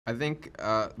I think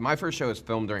my first show was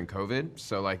filmed during COVID,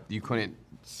 so like you couldn't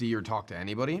see or talk to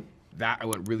anybody. That I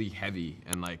went really heavy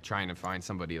and like trying to find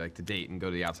somebody like to date and go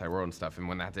to the outside world and stuff. And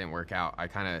when that didn't work out, I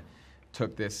kind of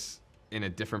took this in a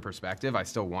different perspective. I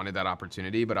still wanted that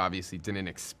opportunity, but obviously didn't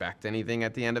expect anything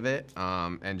at the end of it,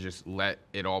 and just let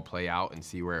it all play out and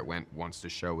see where it went once the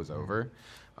show was over,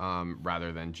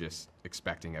 rather than just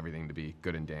expecting everything to be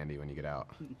good and dandy when you get out.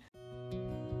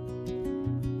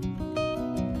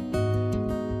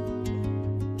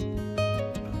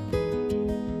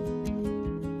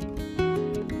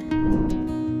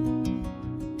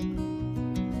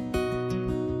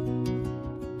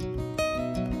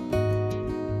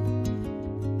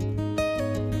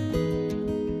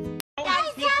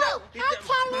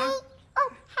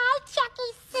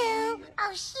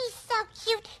 Oh, she's so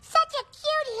cute. Such a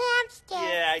cute hamster.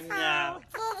 Yeah, I know.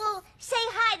 Oh. Say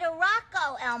hi to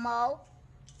Rocco, Elmo.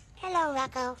 Hello,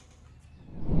 Rocco.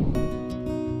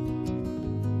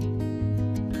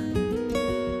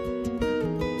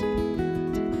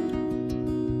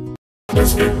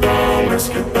 Let's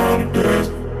get down to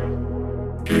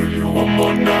bed. Give you one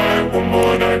more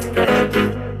night to get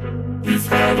it. We've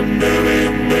had a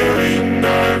million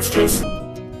nights just.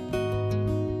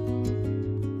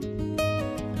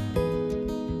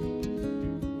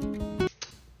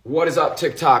 What is up,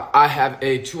 TikTok? I have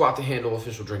a too hot to handle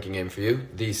official drinking game for you.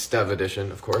 The Stev edition,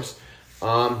 of course.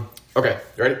 Okay,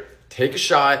 you ready? Take a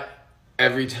shot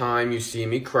every time you see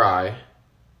me cry.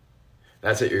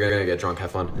 That's it, you're gonna get drunk,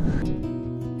 have fun.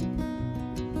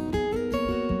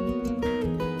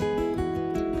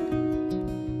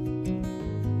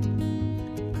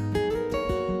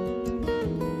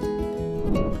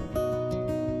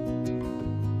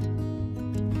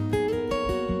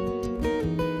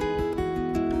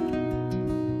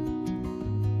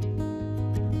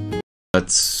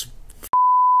 Let's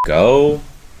go.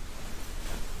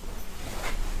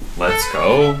 Let's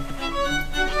go.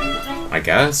 I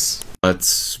guess.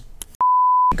 Let's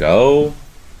go.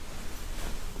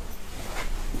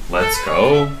 Let's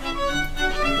go.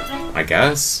 I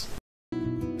guess.